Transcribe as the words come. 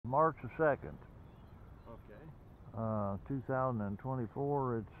March the 2nd. Okay.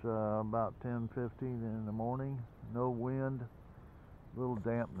 2024. It's about 10:15 in the morning. No wind. Little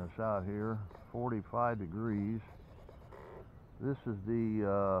dampness out here. 45 degrees. This is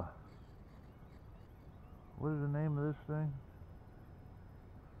the what is the name of this thing?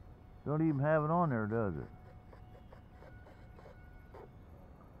 Don't even have it on there, does it?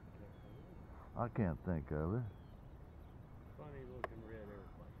 I can't think of it. Funny looking red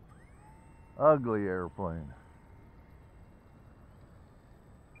airplane. Ugly airplane.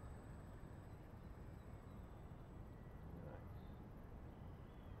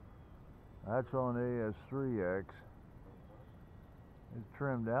 That's on AS3X. It's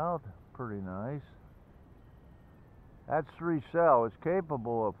trimmed out pretty nice. That's 3-cell. It's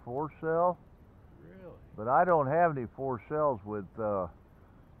capable of 4-cell. Really? But I don't have any 4 cells with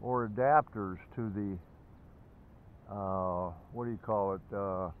or adapters to the what do you call it?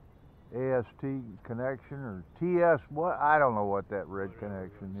 AST connection or TS? What? I don't know what that red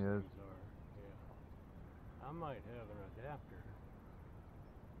connection is. Yeah. I might have an adapter.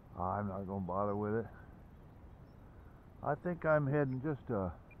 I'm not going to bother with it. I think I'm heading just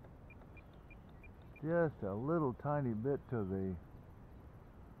a little tiny bit to the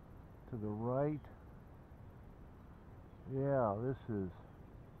right. Yeah, this is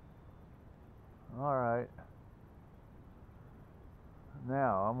all right.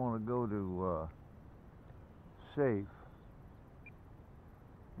 Now I'm going to go to safe.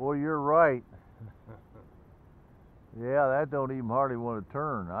 Boy, you're right. Yeah, that don't even hardly want to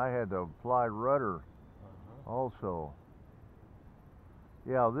turn. I had to apply rudder also.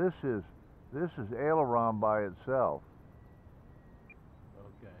 Yeah, this is aileron by itself.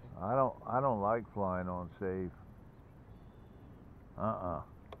 Okay. I don't like flying on safe.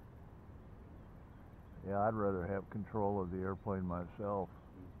 Yeah, I'd rather have control of the airplane myself.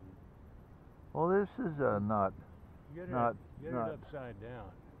 Well, this is not Get it upside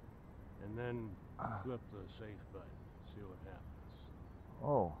down, and then flip the safe button. See what happens.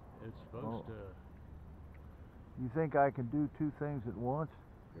 Oh. It's supposed to. You think I can do 2 things at once?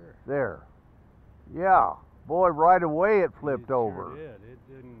 Sure. There. Yeah. Boy, right away it flipped over. Sure did. It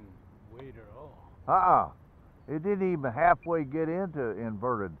didn't wait at all. It didn't even halfway get into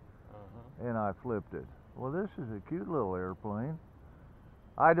inverted, and I flipped it. Well, this is a cute little airplane.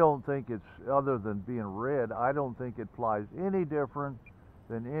 I don't think it's, other than being red, I don't think it flies any different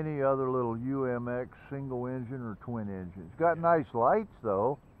than any other little UMX single engine or twin engine. It's got nice lights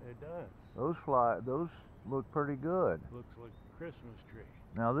though. It does. Those look pretty good. Looks like a Christmas tree.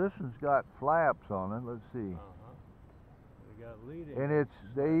 Now this one's got flaps on it. Let's see. They got leading. And it's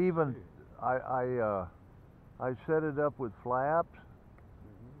I set it up with flaps,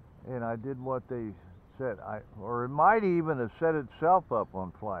 and I did what they said. Or it might even have set itself up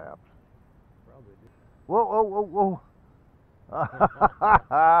on flaps. Probably did. Whoa!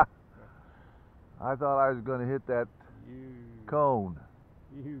 I thought I was going to hit that cone.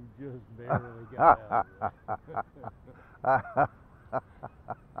 You just barely got out of it.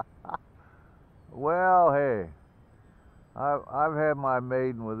 Well, hey, I've had my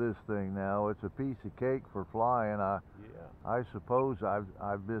Maiden with this thing now. It's a piece of cake for flying. I suppose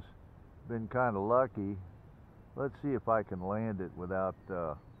I've just been kind of lucky. Let's see if I can land it without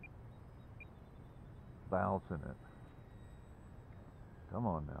bouncing it. Come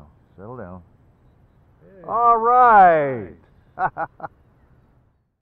on now, settle down. Hey, all right.